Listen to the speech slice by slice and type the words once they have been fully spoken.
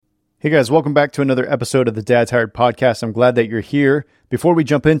Hey guys, welcome back to another episode of the Dad Tired Podcast. I'm glad that you're here. Before we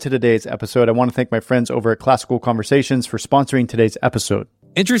jump into today's episode, I want to thank my friends over at Classical Conversations for sponsoring today's episode.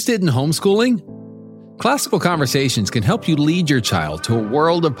 Interested in homeschooling? Classical Conversations can help you lead your child to a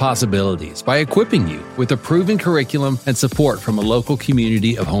world of possibilities by equipping you with a proven curriculum and support from a local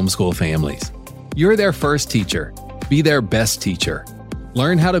community of homeschool families. You're their first teacher. Be their best teacher.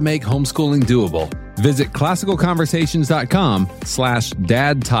 Learn how to make homeschooling doable. Visit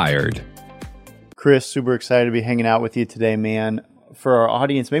classicalconversations.com/dadtired. Chris, super excited to be hanging out with you today, man. For our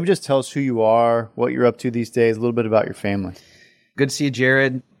audience, maybe just tell us who you are, what you're up to these days, a little bit about your family. Good to see you,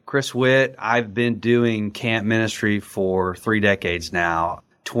 Jared. Chris Witt. I've been doing camp ministry for 3 decades now.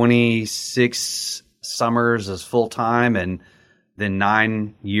 26 summers as full-time and then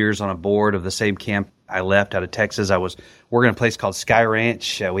 9 years on a board of the same camp I left out of Texas. I was working at a place called Sky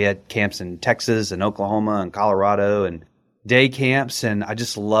Ranch. We had camps in Texas and Oklahoma and Colorado and day camps. And I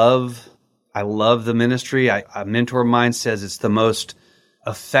love the ministry. A mentor of mine says it's the most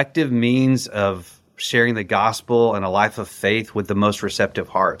effective means of sharing the gospel and a life of faith with the most receptive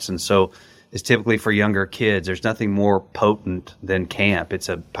hearts. And so it's typically for younger kids. There's nothing more potent than camp. It's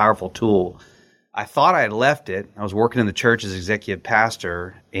a powerful tool. I thought I had left it. I was working in the church as executive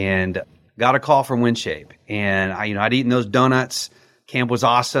pastor and got a call from WinShape. And I'd eaten those donuts. Camp was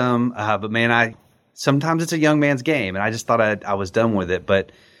awesome. But man, sometimes it's a young man's game. And I just thought I was done with it.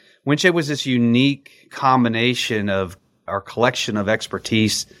 But WinShape was this unique combination of our collection of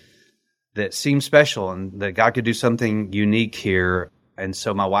expertise that seemed special and that God could do something unique here. And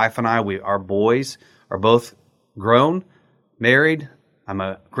so my wife and our boys are both grown, married. I'm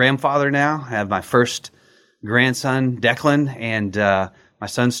a grandfather now. I have my first grandson, Declan, and my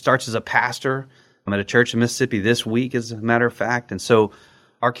son starts as a pastor. I'm at a church in Mississippi this week, as a matter of fact. And so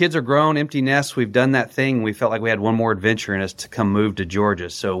our kids are grown, empty nests. We've done that thing. We felt like we had one more adventure in us to come move to Georgia.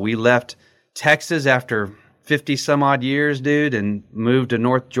 So we left Texas after 50 some odd years, dude, and moved to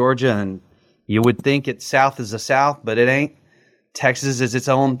North Georgia. And you would think it's South is the South, but it ain't. Texas is its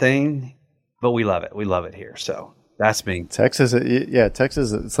own thing, but we love it. We love it here. So that's me. Texas,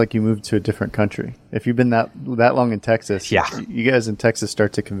 it's like you moved to a different country. If you've been that long in Texas, yeah. You guys in Texas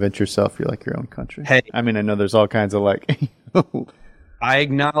start to convince yourself you're like your own country. Hey. I mean, I know there's all kinds of I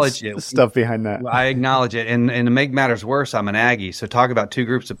acknage it. Stuff behind that. I acknowledge it. And to make matters worse, I'm an Aggie. So talk about two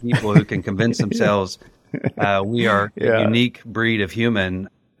groups of people who can convince themselves we are a unique breed of human.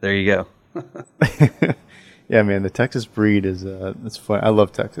 There you go. Yeah, man, the Texas breed is it's fun. I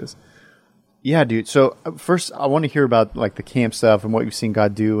love Texas. Yeah, dude. So first, I want to hear about like the camp stuff and what you've seen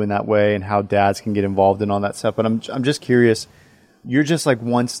God do in that way, and how dads can get involved in all that stuff. But I'm just curious. You're just like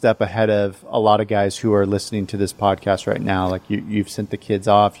one step ahead of a lot of guys who are listening to this podcast right now. Like you've sent the kids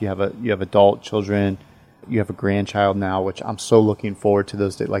off. You have adult children. You have a grandchild now, which I'm so looking forward to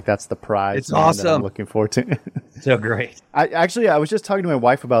those days. Like that's the prize. It's awesome. That I'm looking forward to. So great. I was just talking to my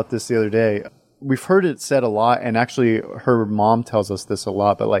wife about this the other day. We've heard it said a lot, and actually her mom tells us this a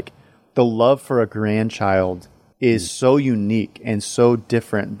lot, but like the love for a grandchild is so unique and so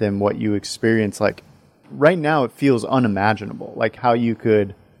different than what you experience. Like right now it feels unimaginable, like how you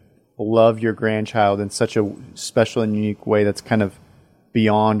could love your grandchild in such a special and unique way that's kind of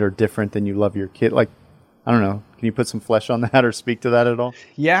beyond or different than you love your kid. Like, I don't know. Can you put some flesh on that or speak to that at all?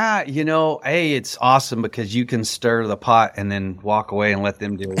 Yeah, it's awesome because you can stir the pot and then walk away and let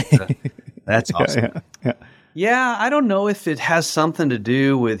them deal with it. That's awesome. Yeah, I don't know if it has something to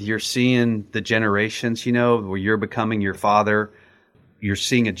do with you're seeing the generations, where you're becoming your father. You're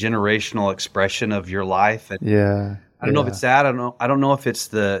seeing a generational expression of your life. And I don't know if it's that. I don't know if it's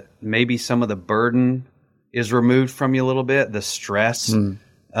maybe some of the burden is removed from you a little bit, the stress and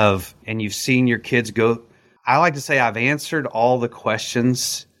you've seen your kids go. I like to say I've answered all the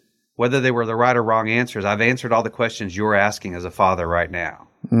questions, whether they were the right or wrong answers. I've answered all the questions you're asking as a father right now.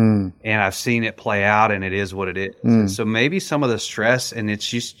 And I've seen it play out, and it is what it is. And so maybe some of the stress, and it's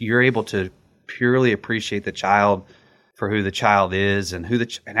just you're able to purely appreciate the child for who the child is and who the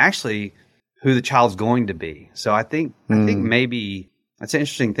child's going to be. So I think maybe that's an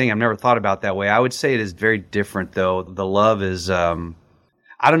interesting thing. I've never thought about that way. I would say it is very different, though. The love is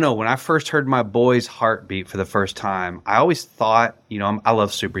I don't know. When I first heard my boy's heartbeat for the first time, I always thought, I love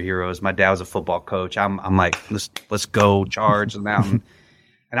superheroes. My dad was a football coach. I'm like, let's go charge the mountain.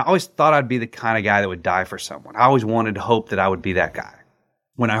 And I always thought I'd be the kind of guy that would die for someone. I always wanted to hope that I would be that guy.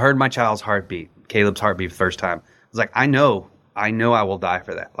 When I heard my child's heartbeat, Caleb's heartbeat for the first time, I was like, I know I will die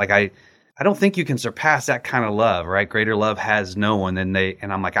for that. Like I don't think you can surpass that kind of love, right? Greater love has no one than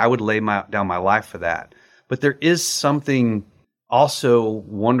and I'm like, I would lay down my life for that. But there is something also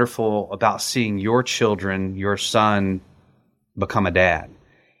wonderful about seeing your children, your son, become a dad.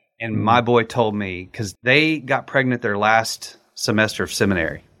 And my boy told me, because they got pregnant their last semester of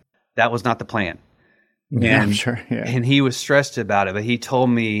seminary. That was not the plan. Yeah, And, I'm sure. Yeah. and he was stressed about it. But he told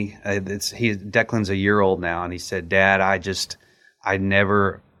me, Declan's a year old now, and he said, Dad, I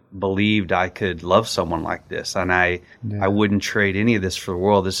never believed I could love someone like this. And I wouldn't trade any of this for the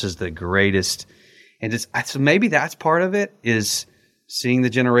world. This is the greatest. And so maybe that's part of it, is seeing the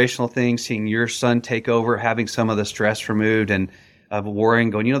generational thing, seeing your son take over, having some of the stress removed and of worrying,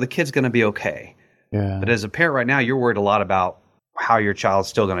 going, the kid's going to be okay. Yeah. But as a parent right now, you're worried a lot about how your child's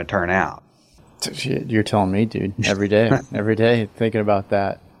still going to turn out. You're telling me, dude, every day thinking about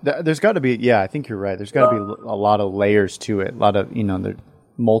that. There's got to be, I think you're right. There's got to be a lot of layers to it. A lot of, there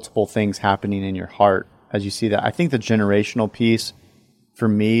multiple things happening in your heart as you see that. I think the generational piece, for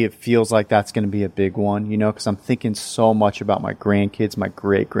me, it feels like that's going to be a big one, because I'm thinking so much about my grandkids, my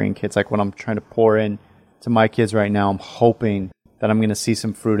great-grandkids. Like when I'm trying to pour in to my kids right now, I'm hoping that I'm going to see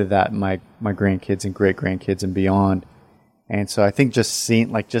some fruit of that in my grandkids and great-grandkids and beyond. And so I think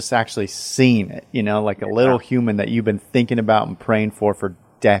just actually seeing it, like a little human that you've been thinking about and praying for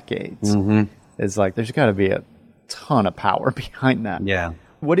decades is like, there's got to be a ton of power behind that. Yeah.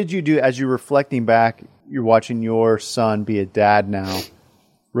 What did you do as you're reflecting back? You're watching your son be a dad now.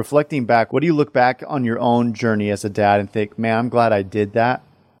 Reflecting back, what do you look back on your own journey as a dad and think, man, I'm glad I did that?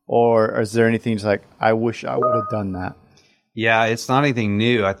 Or is there anything just like, I wish I would have done that? Yeah, it's not anything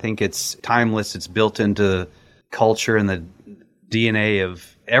new. I think it's timeless. It's built into culture and the DNA of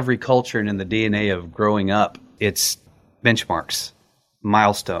every culture and in the DNA of growing up. It's benchmarks,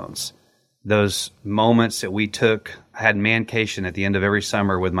 milestones, those moments that we took. I had mancation at the end of every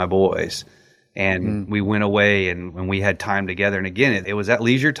summer with my boys, and we went away and we had time together. And again, it was at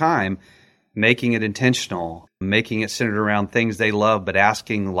leisure time, making it intentional, making it centered around things they love, but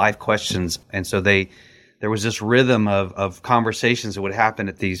asking life questions. And so there was this rhythm of conversations that would happen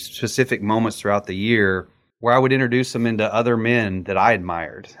at these specific moments throughout the year, where I would introduce them into other men that I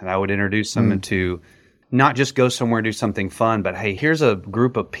admired. And I would introduce them into not just go somewhere and do something fun, but hey, here's a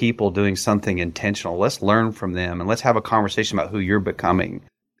group of people doing something intentional. Let's learn from them and let's have a conversation about who you're becoming.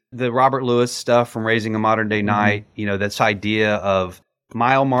 The Robert Lewis stuff from Raising a Modern Day Knight, this idea of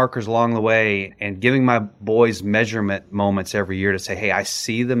mile markers along the way and giving my boys measurement moments every year to say, hey, I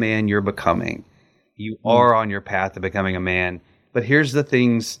see the man you're becoming. You are on your path to becoming a man, but here's the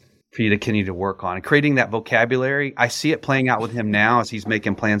things for you to continue to work on. And creating that vocabulary, I see it playing out with him now as he's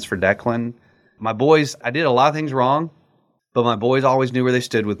making plans for Declan. My boys, I did a lot of things wrong, but my boys always knew where they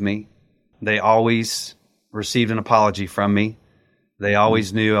stood with me. They always received an apology from me. They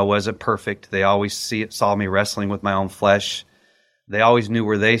always knew I wasn't perfect. They always saw me wrestling with my own flesh. They always knew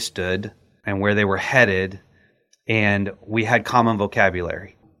where they stood and where they were headed, and we had common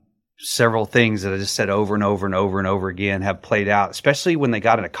vocabulary. Several things that I just said over and over and over and over again have played out, especially when they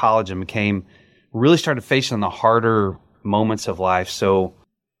got into college and really started facing the harder moments of life. So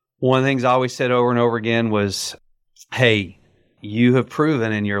one of the things I always said over and over again was, hey, you have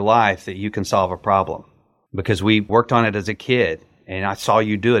proven in your life that you can solve a problem, because we worked on it as a kid and I saw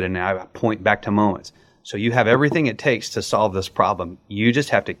you do it, and I point back to moments. So you have everything it takes to solve this problem. You just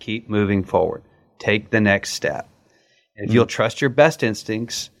have to keep moving forward. Take the next step. And if you'll trust your best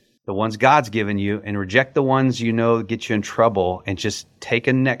instincts, the ones God's given you, and reject the ones get you in trouble, and just take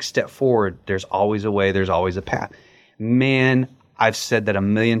a next step forward, there's always a way, there's always a path. Man, I've said that a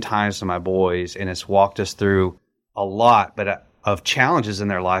million times to my boys, and it's walked us through a lot of challenges in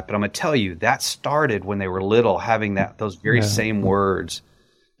their life. But I'm going to tell you, that started when they were little, having those very same words.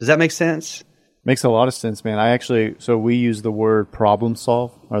 Does that make sense? Makes a lot of sense, man. So we use the word problem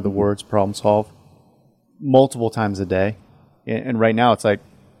solve, or the words problem solve, multiple times a day. And right now it's like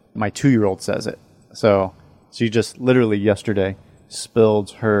my 2-year-old says it. So she just literally yesterday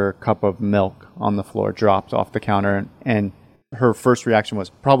spilled her cup of milk on the floor, dropped off the counter, and her first reaction was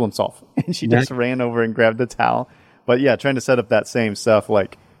problem solve. And she just ran over and grabbed the towel. But yeah, trying to set up that same stuff,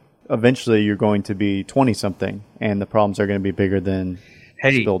 like eventually you're going to be 20-something and the problems are going to be bigger than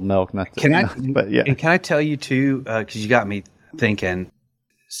spilled milk. But yeah. And can I tell you too, because you got me thinking,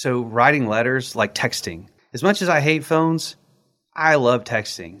 so writing letters, like texting, as much as I hate phones, I love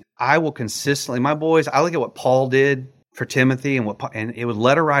texting. I will consistently, my boys, I look at what Paul did for Timothy, and it was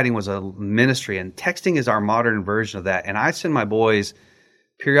letter writing was a ministry, and texting is our modern version of that. And I send my boys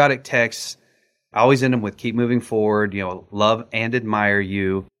periodic texts. I always end them with keep moving forward, love and admire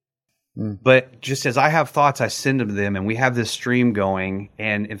you. But just as I have thoughts, I send them to them, and we have this stream going.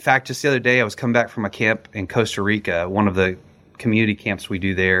 And in fact, just the other day, I was coming back from a camp in Costa Rica, one of the community camps we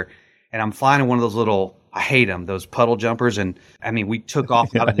do there, and I'm flying in one of those little, I hate them, those puddle jumpers. And I mean, we took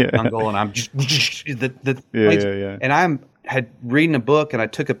off out of the jungle, and I'm just and had reading a book and I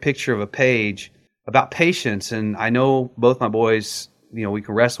took a picture of a page about patience. And I know both my boys, we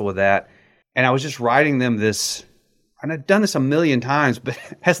can wrestle with that. And I was just writing them this, and I've done this a million times, but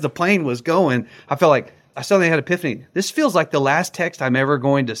as the plane was going, I felt like I suddenly had an epiphany. This feels like the last text I'm ever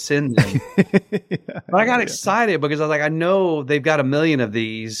going to send them. But I got excited because I was like, I know they've got a million of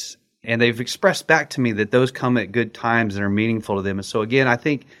these, and they've expressed back to me that those come at good times and are meaningful to them. And so again, I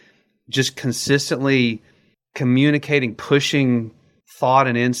think just consistently communicating, pushing thought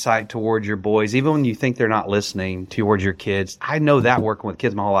and insight towards your boys, even when you think they're not listening, towards your kids. I know that working with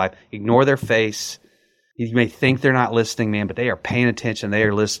kids my whole life. Ignore their face. You may think they're not listening, man, but they are paying attention. They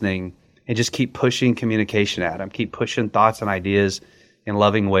are listening. And just keep pushing communication at them. Keep pushing thoughts and ideas in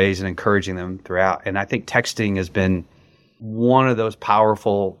loving ways and encouraging them throughout. And I think texting has been one of those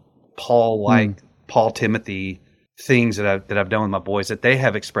powerful Paul Timothy things that I've done with my boys that they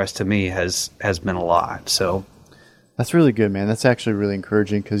have expressed to me has been a lot. So that's really good, man. That's actually really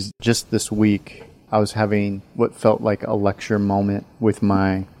encouraging, because just this week I was having what felt like a lecture moment with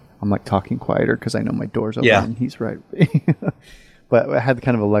I'm like talking quieter because I know my door's open and he's right. But I had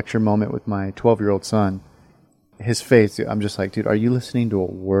kind of a lecture moment with my 12-year-old son. His face, I'm just like, dude, are you listening to a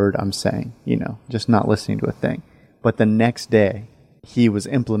word I'm saying? Just not listening to a thing. But the next day, he was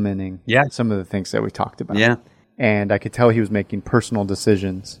implementing some of the things that we talked about. Yeah. And I could tell he was making personal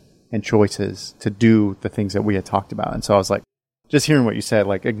decisions and choices to do the things that we had talked about. And so I was like, just hearing what you said,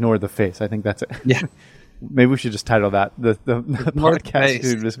 like, ignore the face. I think that's it. Yeah. Maybe we should just title that the podcast,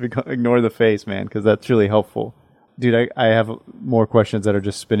 dude, just ignore the face, man, because that's really helpful. Dude, I have more questions that are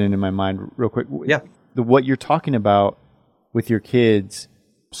just spinning in my mind real quick. Yeah. What you're talking about with your kids,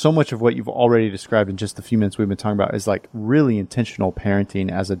 so much of what you've already described in just the few minutes we've been talking about is like really intentional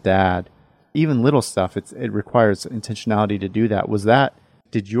parenting as a dad. Even little stuff, it requires intentionality to do that.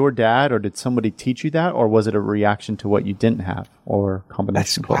 Did your dad or did somebody teach you that? Or was it a reaction to what you didn't have, or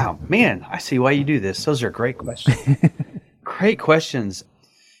combination? Wow, man, I see why you do this. Those are great questions. Great questions.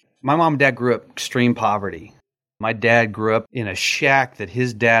 My mom and dad grew up extreme poverty. My dad grew up in a shack that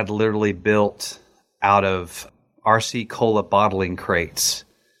his dad literally built out of RC Cola bottling crates.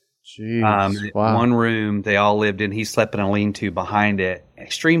 Jeez, wow. One room they all lived in. He slept in a lean-to behind it.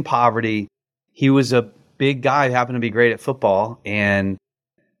 Extreme poverty. He was a big guy who happened to be great at football, and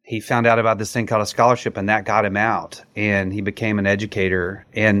he found out about this thing called a scholarship, and that got him out, and he became an educator.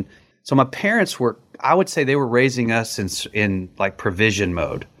 And so my parents I would say they were raising us in like provision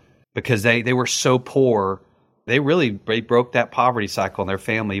mode, because they were so poor. They broke that poverty cycle in their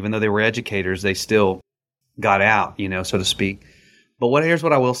family. Even though they were educators, they still got out, so to speak. But here's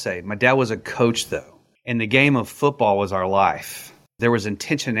what I will say. My dad was a coach, though, and the game of football was our life. There was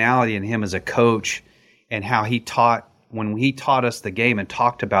intentionality in him as a coach, and how when he taught us the game and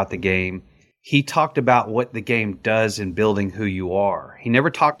talked about the game, he talked about what the game does in building who you are. He never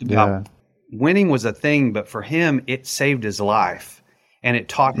talked about winning was a thing, but for him, it saved his life, and it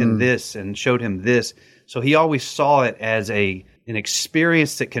taught him this and showed him this. So he always saw it as an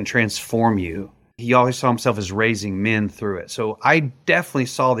experience that can transform you. He always saw himself as raising men through it. So I definitely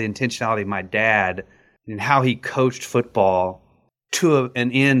saw the intentionality of my dad and how he coached football to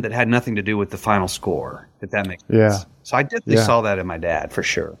an end that had nothing to do with the final score, if that makes sense. So I definitely saw that in my dad, for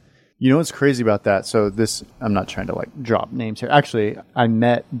sure. You know what's crazy about that? So I'm not trying to drop names here. Actually, I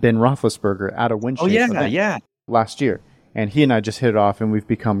met Ben Roethlisberger at a Windshape event last year. And he and I just hit it off, and we've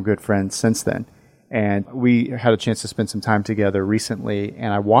become good friends since then. And we had a chance to spend some time together recently,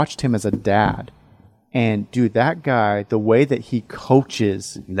 and I watched him as a dad. And dude, that guy, the way that he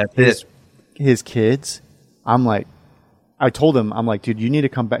coaches his kids, I told him, I'm like, dude, you need to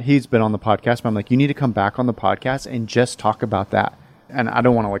come back. He's been on the podcast, but I'm like, you need to come back on the podcast and just talk about that. And I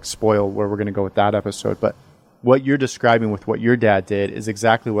don't want to spoil where we're going to go with that episode, but what you're describing with what your dad did is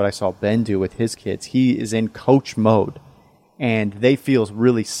exactly what I saw Ben do with his kids. He is in coach mode, and they feel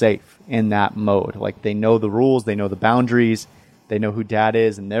really safe in that mode. Like, they know the rules, they know the boundaries, they know who dad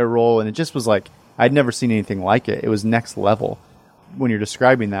is and their role. And it just was like, I'd never seen anything like it. It was next level. When you're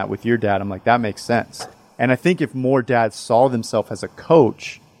describing that with your dad, I'm like, that makes sense. And I think if more dads saw themselves as a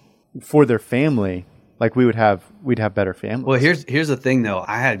coach for their family, we'd have better families. Well, here's the thing though.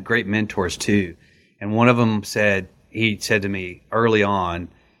 I had great mentors too. And one of them said to me early on,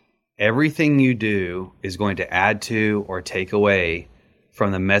 everything you do is going to add to or take away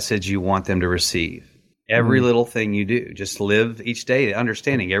from the message you want them to receive. Every little thing you do, just live each day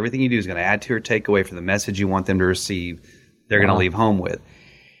understanding everything you do is going to add to or take away from the message you want them to receive. They're going to leave home with.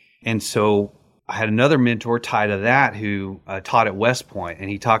 And so I had another mentor tied to that who taught at West Point, and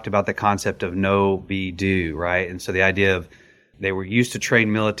he talked about the concept of know, be, do, right? And so the idea of they were used to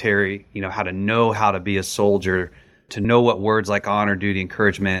train military, how to know how to be a soldier, to know what words like honor, duty,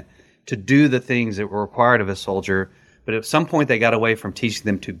 encouragement, to do the things that were required of a soldier. But at some point, they got away from teaching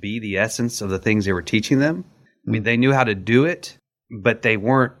them to be the essence of the things they were teaching them. I mean, they knew how to do it, but they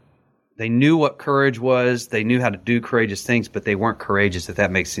knew what courage was. They knew how to do courageous things, but they weren't courageous, if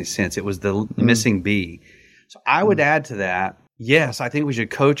that makes any sense. It was the missing B. So I would add to that, yes, I think we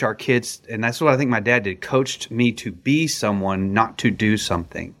should coach our kids. And that's what I think my dad did, coached me to be someone, not to do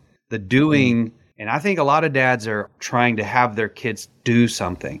something. The doing, and I think a lot of dads are trying to have their kids do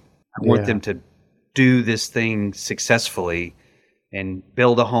something. I want them to do this thing successfully and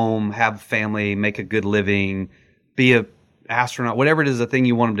build a home, have a family, make a good living, be a astronaut, whatever it is, the thing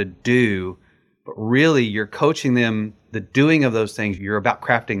you want them to do. But really, you're coaching them, the doing of those things. You're about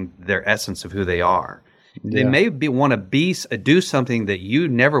crafting their essence of who they are. They may want to do something that you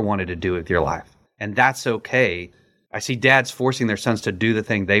never wanted to do with your life, and that's okay. I see dads forcing their sons to do the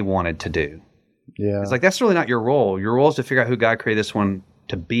thing they wanted to do. Yeah, it's like, that's really not your role. Your role is to figure out who God created this one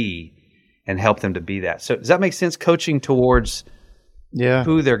to be and help them to be that. So does that make sense? Coaching towards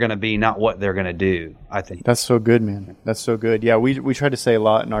who they're going to be, not what they're going to do, I think. That's so good, man. That's so good. Yeah, we try to say a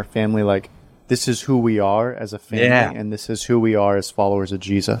lot in our family, like, this is who we are as a family, and this is who we are as followers of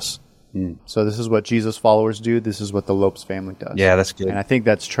Jesus. So this is what Jesus followers do. This is what the Lopes family does. Yeah, that's good. And I think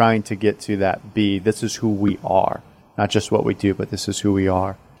that's trying to get to that this is who we are. Not just what we do, but this is who we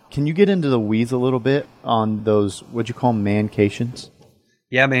are. Can you get into the weeds a little bit on those, what'd you call them, mancations?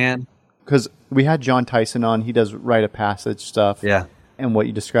 Yeah, man. Because we had John Tyson on. He does rite of passage stuff. Yeah. And what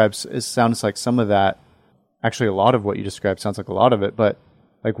you described sounds like some of that. Actually, a lot of what you described sounds like a lot of it. But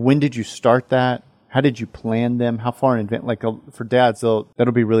like, when did you start that? How did you plan them? How far in advance? Like, for dads,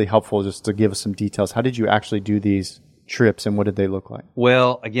 that'll be really helpful just to give us some details. How did you actually do these trips, and what did they look like?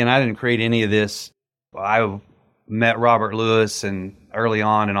 Well, again, I didn't create any of this. I met Robert Lewis and early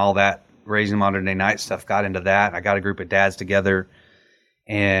on and all that, Raising Modern Day Night stuff, got into that. I got a group of dads together,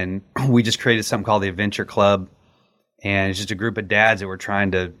 and we just created something called the Adventure Club. And it's just a group of dads that were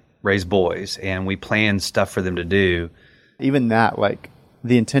trying to raise boys, and we planned stuff for them to do. Even that, like,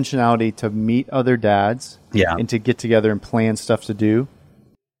 the intentionality to meet other dads and to get together and plan stuff to do.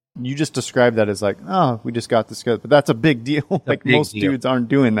 You just described that as like, oh, we just got this together. But that's a big deal. Like, most dudes aren't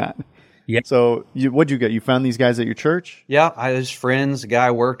doing that. Yeah. So what'd you get? You found these guys at your church? Yeah, I was friends. The guy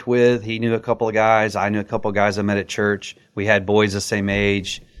I worked with, he knew a couple of guys. I knew a couple of guys I met at church. We had boys the same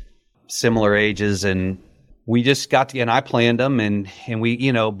age, similar ages, and we just got together, and I planned them. And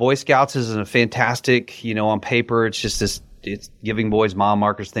we, Boy Scouts is a fantastic, on paper, it's just this, it's giving boys mile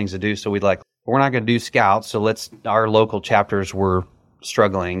markers, things to do. So we're not going to do Scouts. So our local chapters were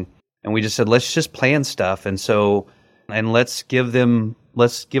struggling, and we just said, let's just plan stuff. And let's give them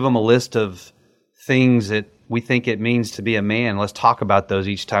a list of things that we think it means to be a man. Let's talk about those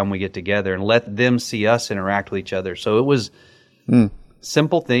each time we get together, and let them see us interact with each other. So it was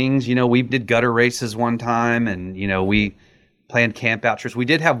simple things. We did gutter races one time, and, we planned camp out trips. We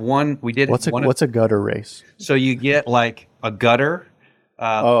did have one. What's a gutter race? So you get like a gutter.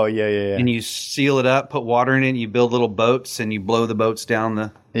 Yeah. And you seal it up, put water in it, and you build little boats, and you blow the boats down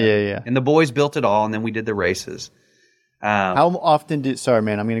the... Yeah. And the boys built it all, and then we did the races. How often sorry,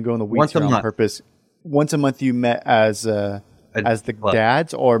 man, I'm going to go in the weeds here on purpose. Once a month you met as the club.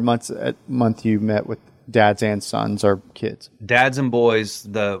 Dads, or a month you met with dads and sons or kids? Dads and boys,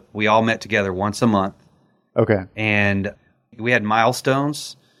 we all met together once a month. Okay. And we had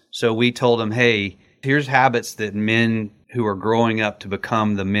milestones. So we told them, hey, here's habits that men who are growing up to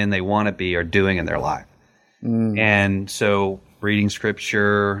become the men they want to be are doing in their life. And so reading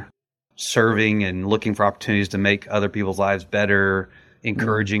scripture, serving and looking for opportunities to make other people's lives better,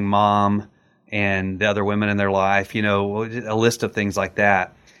 encouraging mom and the other women in their life, a list of things like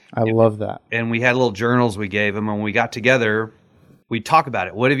that. I love that. And we had little journals we gave them, and when we got together, we'd talk about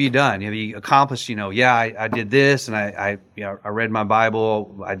it. What have you done? Have you accomplished, I did this, and I read my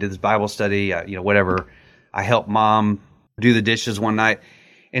Bible, I did this Bible study, whatever. I helped mom do the dishes one night.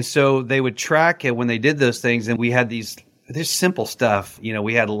 And so they would track it when they did those things, and we had this simple stuff.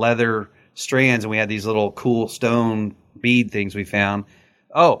 We had leather strands, and we had these little cool stone bead things we found.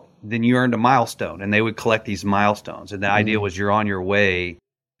 Oh, then you earned a milestone, and they would collect these milestones. And the idea was you're on your way.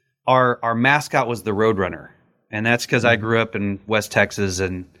 Our mascot was the Roadrunner, and that's because I grew up in West Texas,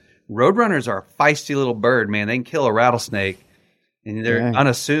 and Roadrunners are a feisty little bird, man. They can kill a rattlesnake, and they're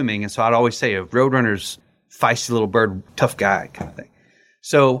unassuming. And so I'd always say, a Roadrunner's feisty little bird, tough guy kind of thing.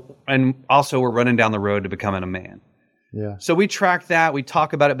 So, and also we're running down the road to becoming a man. Yeah. So we track that, we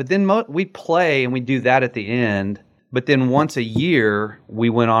talk about it, but then we play and we do that at the end. But then once a year, we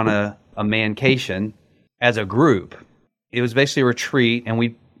went on a mancation as a group. It was basically a retreat, and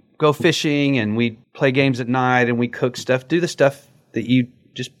we go fishing and we'd play games at night and we cook stuff, do the stuff that you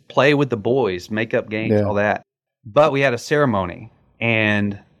just play with the boys, make up games, all that. But we had a ceremony.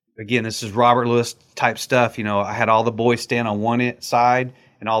 And again, this is Robert Lewis type stuff. You know, I had all the boys stand on one side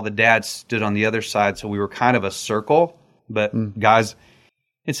and all the dads stood on the other side. So we were kind of a circle. But guys,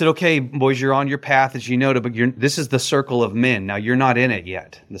 it said, okay, boys, you're on your path as you know, but this is the circle of men. Now, you're not in it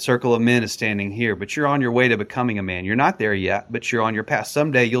yet. The circle of men is standing here, but you're on your way to becoming a man. You're not there yet, but you're on your path.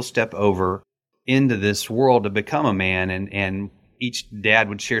 Someday you'll step over into this world to become a man, and each dad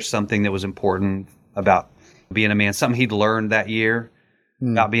would share something that was important about being a man, something he'd learned that year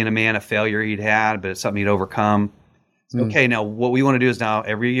about being a man, a failure he'd had, but it's something he'd overcome. Okay, now what we want to do is now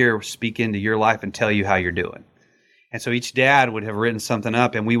every year speak into your life and tell you how you're doing. And so each dad would have written something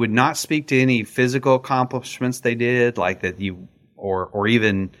up, and we would not speak to any physical accomplishments they did, like that or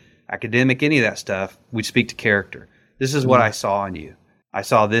even academic, any of that stuff. We'd speak to character. This is what I saw in you. I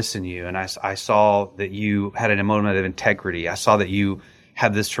saw this in you, and I saw that you had an moment of integrity. I saw that you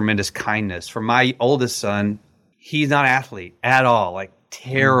have this tremendous kindness. For my oldest son, he's not an athlete at all, like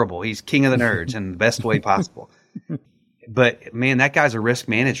terrible. He's king of the nerds in the best way possible. But man, that guy's a risk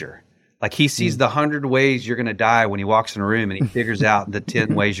manager. Like he sees the 100 ways you're going to die when he walks in a room, and he figures out the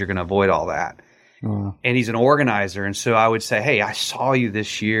 10 ways you're going to avoid all that. And he's an organizer. And so I would say, hey, I saw you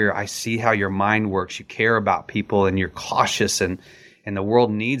this year. I see how your mind works. You care about people and you're cautious, and the world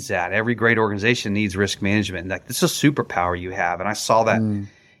needs that. Every great organization needs risk management. Like this is a superpower you have. And I saw that.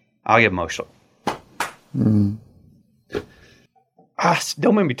 I'll get emotional.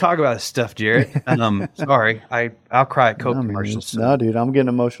 Don't make me talk about this stuff, Jared. Sorry. I'll cry at Coke commercials. No, dude, I'm getting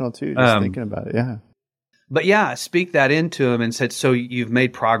emotional too, just thinking about it. Yeah. But yeah, speak that into him and said, so you've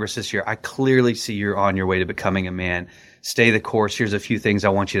made progress this year. I clearly see you're on your way to becoming a man. Stay the course. Here's a few things I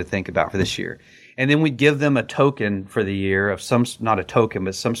want you to think about for this year. And then we give them a token for the year of not a token,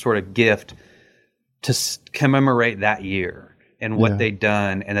 but some sort of gift to commemorate that year and what they'd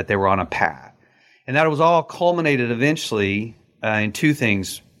done and that they were on a path. And that was all culminated eventually in two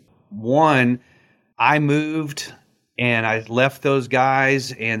things. One, I moved and I left those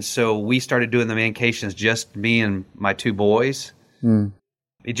guys, and so we started doing the mancations, just me and my two boys.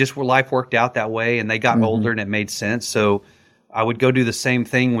 It just life worked out that way, and they got older and it made sense. So I would go do the same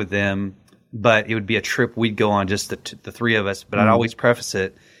thing with them, but it would be a trip we'd go on, just the three of us. But I'd always preface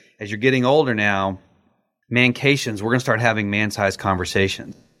it, as you're getting older now, mancations, we're going to start having man-sized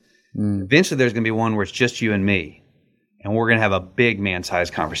conversations. Eventually there's going to be one where it's just you and me. And we're going to have a big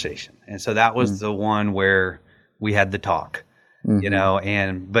man-sized conversation. And so that was the one where we had the talk, you know,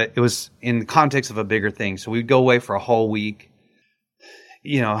 but it was in the context of a bigger thing. So we'd go away for a whole week.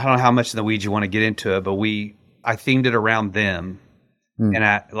 You know, I don't know how much in the weeds you want to get into it, but I themed it around them.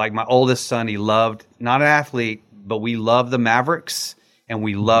 And like my oldest son, he loved, not an athlete, but we loved the Mavericks and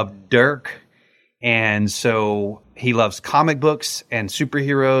we loved Dirk. And so he loves comic books and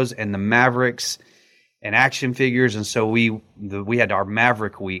superheroes and the Mavericks and action figures. And so we had our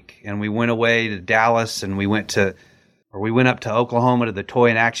Maverick week, and we went away to Dallas, and we went up to Oklahoma to the Toy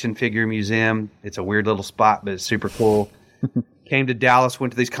and Action Figure Museum. It's a weird little spot, but it's super cool. Came to Dallas,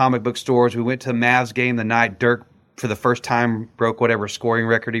 went to these comic book stores. We went to the Mavs game the night Dirk, for the first time, broke whatever scoring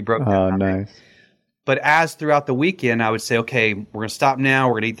record he broke. Oh, nice. But as throughout the weekend, I would say, okay, we're going to stop now.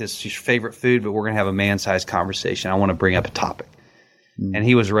 We're going to eat this favorite food, but we're going to have a man-sized conversation. I want to bring up a topic. And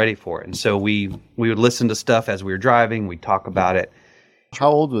he was ready for it. And so we would listen to stuff as we were driving. We'd talk about it. How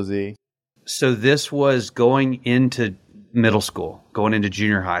old was he? So this was going into middle school, going into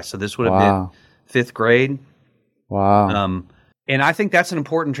junior high. So this would have been 5th grade. Wow. And I think that's an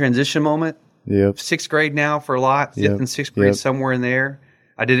important transition moment. Yep. 6th grade now for a lot. 5th and 6th grade, somewhere in there.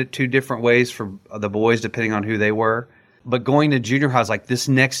 I did it 2 different ways for the boys, depending on who they were. But going to junior high is like, this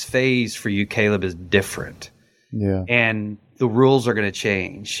next phase for you, Caleb, is different. Yeah. And the rules are going to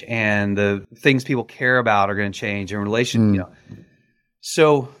change, and the things people care about are going to change in relation, you know.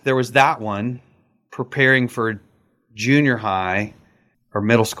 So there was that one, preparing for junior high or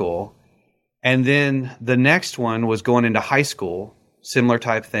middle school. And then the next one was going into high school, similar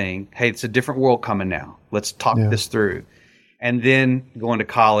type thing. Hey, it's a different world coming now. Let's talk this through. And then going to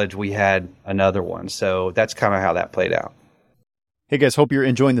college, we had another one. So that's kind of how that played out. Hey guys, hope you're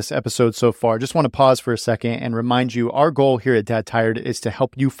enjoying this episode so far. Just want to pause for a second and remind you, our goal here at Dad Tired is to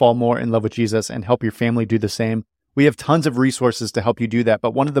help you fall more in love with Jesus and help your family do the same. We have tons of resources to help you do that,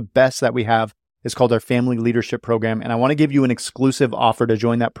 but one of the best that we have is called our Family Leadership Program, and I want to give you an exclusive offer to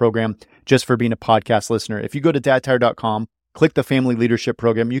join that program just for being a podcast listener. If you go to dadtired.com, click the Family Leadership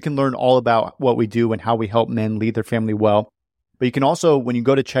Program, you can learn all about what we do and how we help men lead their family well. But you can also, when you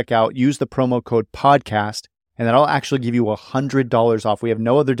go to checkout, use the promo code PODCAST, and that'll actually give you $100 off. We have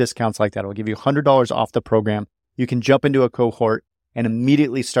no other discounts like that. It'll give you $100 off the program. You can jump into a cohort and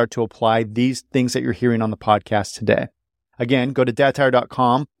immediately start to apply these things that you're hearing on the podcast today. Again, go to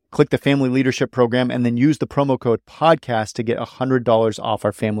dadtire.com, click the Family Leadership Program, and then use the promo code podcast to get $100 off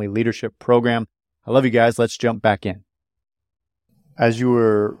our Family Leadership Program. I love you guys. Let's jump back in. As you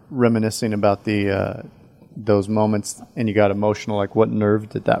were reminiscing about those moments and you got emotional, like what nerve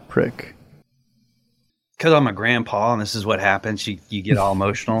did that prick? Because I'm a grandpa and this is what happens. You get all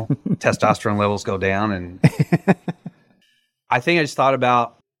emotional. Testosterone levels go down. And I think I just thought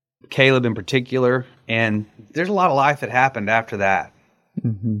about Caleb in particular. And there's a lot of life that happened after that.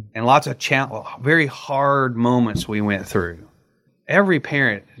 Mm-hmm. And lots of very hard moments we went through. Every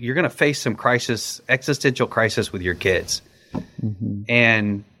parent, you're going to face some existential crisis with your kids. Mm-hmm.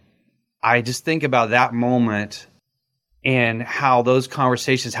 And I just think about that moment and how those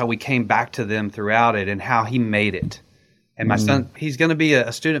conversations, how we came back to them throughout it and how he made it. And my son, he's going to be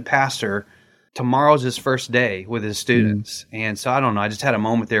a student pastor. Tomorrow's his first day with his students. And so I don't know, I just had a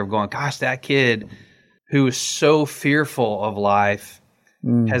moment there of going, gosh, that kid who is so fearful of life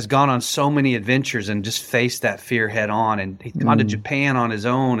has gone on so many adventures and just faced that fear head on. And he's gone to Japan on his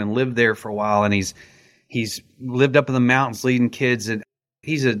own and lived there for a while. And he's lived up in the mountains leading kids. And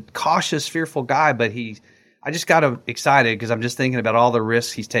he's a cautious, fearful guy, but I just got excited because I'm just thinking about all the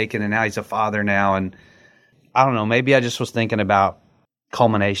risks he's taken, and now he's a father now. And I don't know, maybe I just was thinking about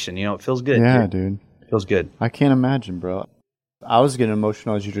culmination. You know, it feels good. Yeah, dude. It feels good. I can't imagine, bro. I was getting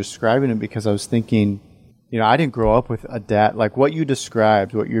emotional as you're describing it because I was thinking, I didn't grow up with a dad. Like what you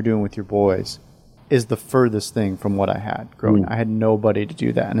described, what you're doing with your boys is the furthest thing from what I had growing up. I had nobody to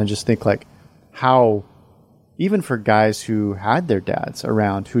do that. And I just think like how, even for guys who had their dads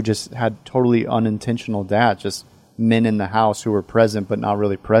around, who just had totally unintentional dads, just men in the house who were present but not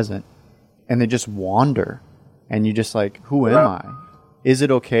really present, and they just wander, and you just like, who am I? Is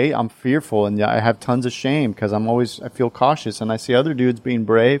it okay? I'm fearful, and I have tons of shame because I feel cautious, and I see other dudes being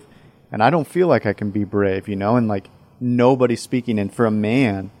brave, and I don't feel like I can be brave, and like nobody speaking. And for a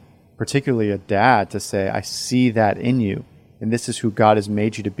man, particularly a dad, to say, I see that in you. And this is who God has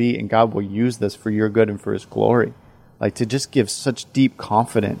made you to be, and God will use this for your good and for his glory. Like to just give such deep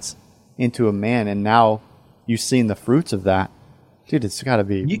confidence into a man, and now you've seen the fruits of that. Dude, it's got to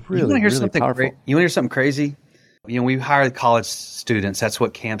be really powerful. You want to hear something crazy? We hire college students. That's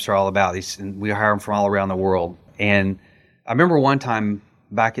what camps are all about. And we hire them from all around the world. And I remember one time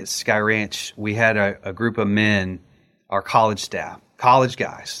back at Sky Ranch, we had a group of men, our college staff, college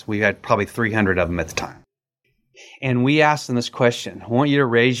guys. We had probably 300 of them at the time. And we asked them this question. I want you to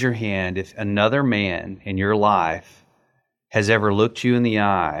raise your hand if another man in your life has ever looked you in the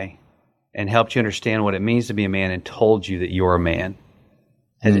eye and helped you understand what it means to be a man and told you that you're a man.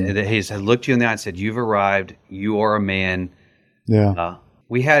 He's looked you in the eye and said, you've arrived, you are a man. Yeah.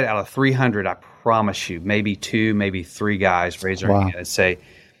 We had out of 300, I promise you, maybe 2, maybe 3 guys raise their hand and say,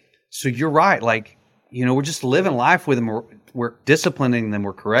 so you're right. Like, we're just living life with them. We're disciplining them.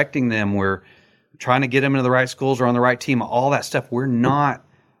 We're correcting them. We're trying to get them into the right schools or on the right team, all that stuff. We're not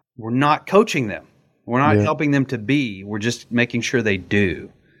coaching them. We're not helping them to be. We're just making sure they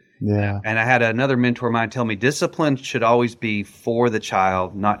do. Yeah. And I had another mentor of mine tell me discipline should always be for the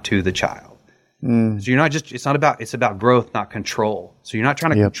child, not to the child. So it's about growth, not control. So you're not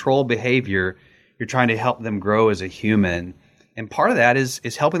trying to control behavior. You're trying to help them grow as a human. And part of that is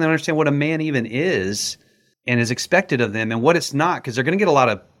helping them understand what a man even is and is expected of them and what it's not, because they're going to get a lot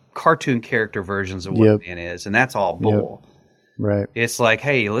of cartoon character versions of what a man is, and that's all bull. Right. It's like,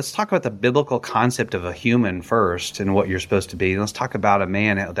 hey, let's talk about the biblical concept of a human first and what you're supposed to be. Let's talk about a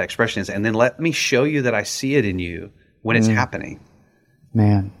man, what the expression is, and then let me show you that I see it in you when it's happening.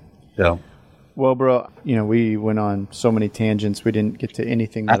 Man. So, well, bro, we went on so many tangents. We didn't get to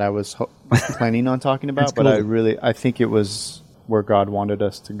anything that I was planning on talking about, but I think it was where God wanted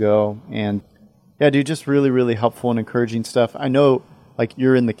us to go. And yeah, dude, just really, really helpful and encouraging stuff. I know, like,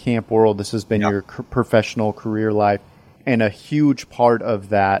 you're in the camp world. This has been your professional career life. And a huge part of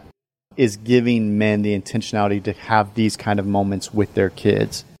that is giving men the intentionality to have these kind of moments with their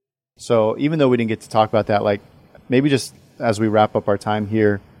kids. So even though we didn't get to talk about that, like maybe just as we wrap up our time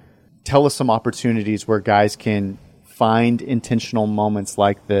here, tell us some opportunities where guys can find intentional moments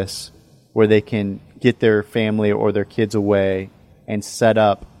like this, where they can get their family or their kids away and set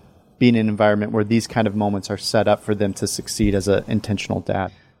up, be in an environment where these kind of moments are set up for them to succeed as an intentional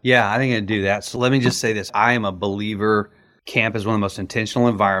dad. Yeah, I think I'd do that. So let me just say this. I am a believer. Camp is one of the most intentional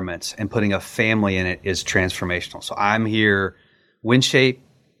environments, and putting a family in it is transformational. So I'm here, WinShape,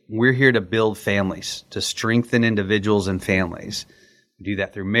 we're here to build families, to strengthen individuals and families. We do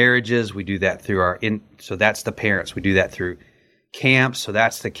that through marriages. We do that through so that's the parents. We do that through camps. So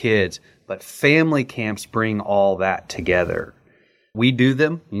that's the kids. But family camps bring all that together. We do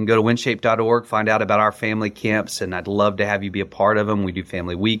them. You can go to windshape.org, find out about our family camps, and I'd love to have you be a part of them. We do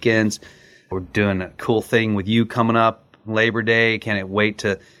family weekends. We're doing a cool thing with you coming up Labor Day. Can't wait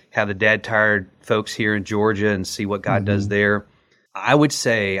to have the Dad Tired folks here in Georgia and see what God does there. I would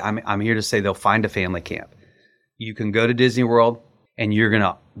say, I'm here to say they'll find a family camp. You can go to Disney World and you're going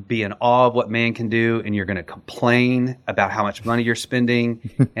to be in awe of what man can do, and you're going to complain about how much money you're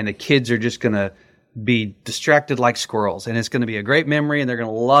spending, and the kids are just going to be distracted like squirrels, and it's going to be a great memory, and they're going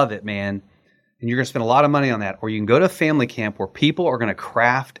to love it, man. And you're going to spend a lot of money on that. Or you can go to a family camp where people are going to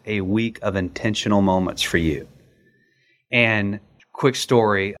craft a week of intentional moments for you. And quick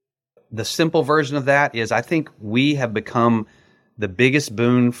story, the simple version of that is I think we have become the biggest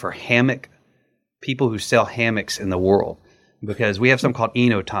boon for people who sell hammocks in the world, because we have something called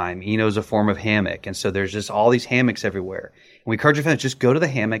Eno time. Eno is a form of hammock. And so there's just all these hammocks everywhere. And we encourage your friends, just go to the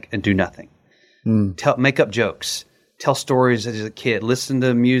hammock and do nothing. Make up jokes, tell stories as a kid, listen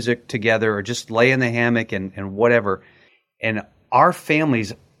to music together, or just lay in the hammock and whatever. And our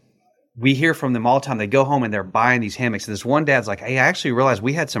families, we hear from them all the time. They go home and they're buying these hammocks. And this one dad's like, hey, I actually realized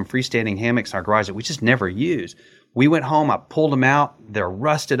we had some freestanding hammocks in our garage that we just never used. We went home, I pulled them out, they're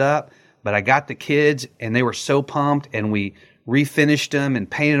rusted up, but I got the kids and they were so pumped, and we refinished them and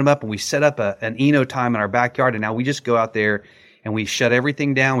painted them up, and we set up an Eno time in our backyard. And now we just go out there and we shut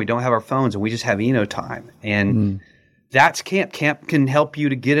everything down. We don't have our phones, and we just have Eno time. And that's camp. Camp can help you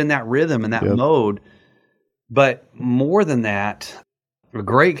to get in that rhythm and that mode. But more than that, a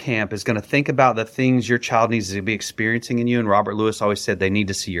great camp is going to think about the things your child needs to be experiencing in you. And Robert Lewis always said they need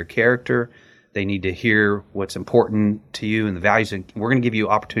to see your character. They need to hear what's important to you and the values. And we're going to give you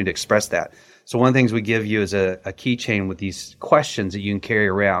opportunity to express that. So one of the things we give you is a keychain with these questions that you can carry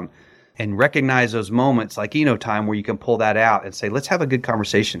around. And recognize those moments like Eno time where you can pull that out and say, let's have a good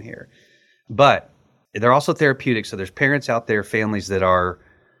conversation here. But they're also therapeutic. So there's parents out there, families that are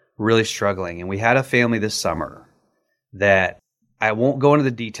really struggling. And we had a family this summer that I won't go into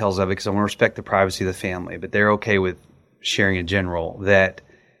the details of it because I want to respect the privacy of the family, but they're okay with sharing in general, that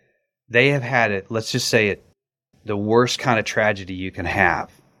they have had it, let's just say it, the worst kind of tragedy you can have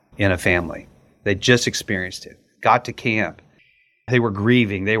in a family. They just experienced it, got to camp. They were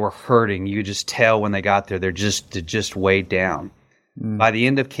grieving. They were hurting. You could just tell when they got there. They're just weighed down. By the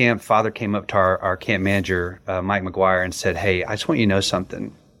end of camp, Father came up to our camp manager, Mike McGuire, and said, hey, I just want you to know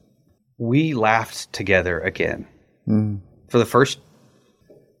something. We laughed together again. For the first,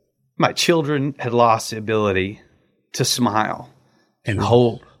 my children had lost the ability to smile and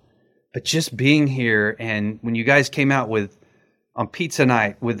hope. But just being here, and when you guys came out on pizza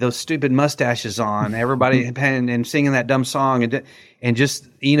night with those stupid mustaches on, everybody and singing that dumb song, and just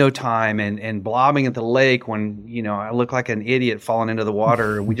Eno time and blobbing at the lake when, I look like an idiot falling into the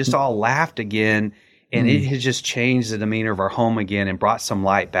water. We just all laughed again, and it has just changed the demeanor of our home again and brought some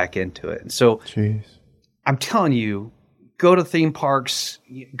light back into it. And so I'm telling you, go to theme parks,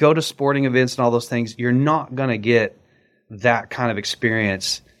 go to sporting events and all those things. You're not going to get that kind of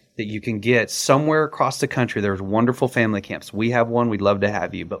experience that you can get somewhere across the country. There's wonderful family camps. We have one. We'd love to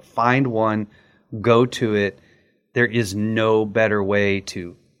have you, but find one, go to it. There is no better way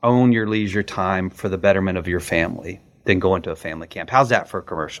to own your leisure time for the betterment of your family than going to a family camp. How's that for a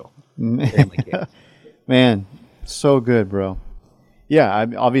commercial? Family camp. Man, so good, bro. Yeah,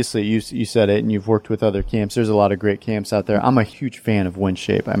 obviously you said it, and you've worked with other camps. There's a lot of great camps out there. I'm a huge fan of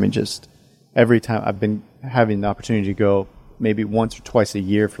WindShape. I mean, just every time I've been having the opportunity to go maybe once or twice a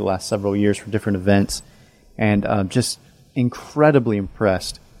year for the last several years for different events, and just incredibly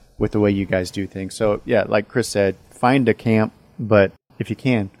impressed with the way you guys do things. So yeah, like Chris said, find a camp, but if you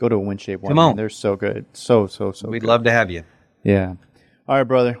can, go to a WindShape one. Come on. They're so good. So We'd good. love to have you. Yeah. All right,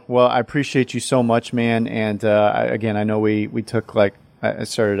 brother. Well, I appreciate you so much, man. And I know we took, like, I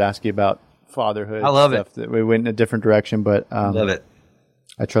started asking about fatherhood. I love stuff it. That we went in a different direction, but love it.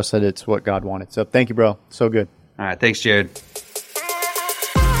 I trust that it's what God wanted. So thank you, bro. So good. All right. Thanks, Jared.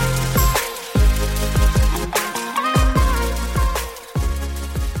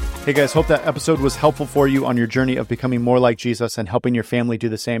 Hey guys, hope that episode was helpful for you on your journey of becoming more like Jesus and helping your family do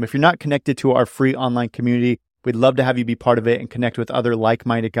the same. If you're not connected to our free online community, we'd love to have you be part of it and connect with other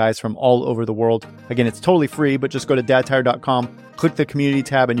like-minded guys from all over the world. Again, it's totally free, but just go to dadtired.com, click the community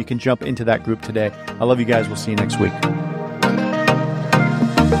tab, and you can jump into that group today. I love you guys. We'll see you next week.